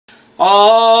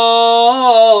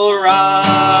Alright,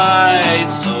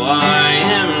 so I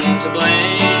am to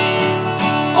blame.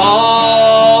 Alright,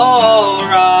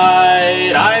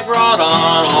 I brought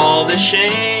on all the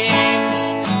shame.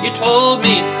 You told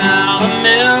me now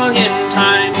 1,000,000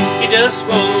 times you just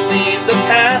won't leave the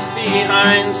past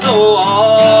behind. So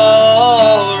alright,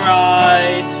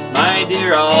 my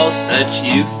dear, I'll set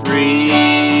you free.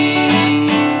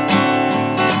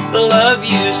 The love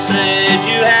you said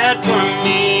you had for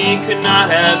me could not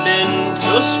have been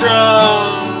so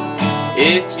strong.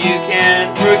 If you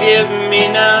can't forgive me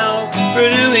now for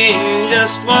doing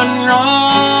just one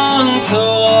wrong, so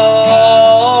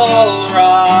alright,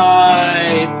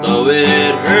 though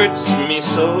it hurts me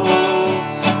so,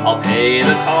 I'll pay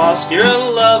the cost. Your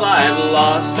love I've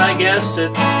lost, I guess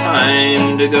it's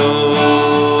time to go.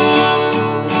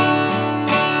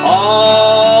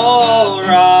 Alright,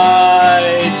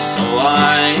 so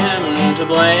I am to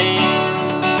blame.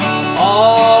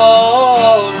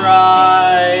 Alright,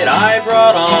 I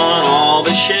brought on all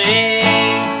the shame.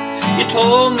 You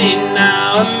told me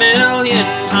now 1,000,000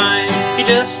 times you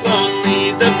just won't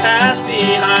leave the past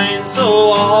behind.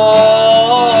 So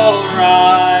alright,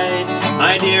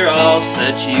 my dear, I'll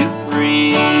set you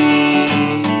free.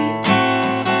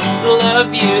 The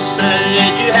love you said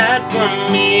you had for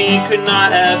me could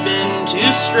not have been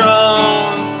too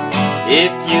strong.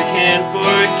 If you can't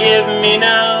forgive me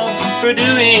now for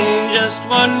doing just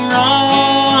one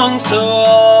wrong, so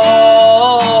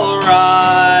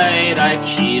alright, I've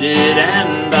cheated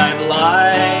and I've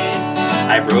lied.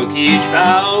 I broke each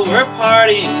vow, we're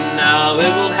parting now,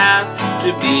 it will have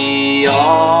to be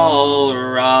alright.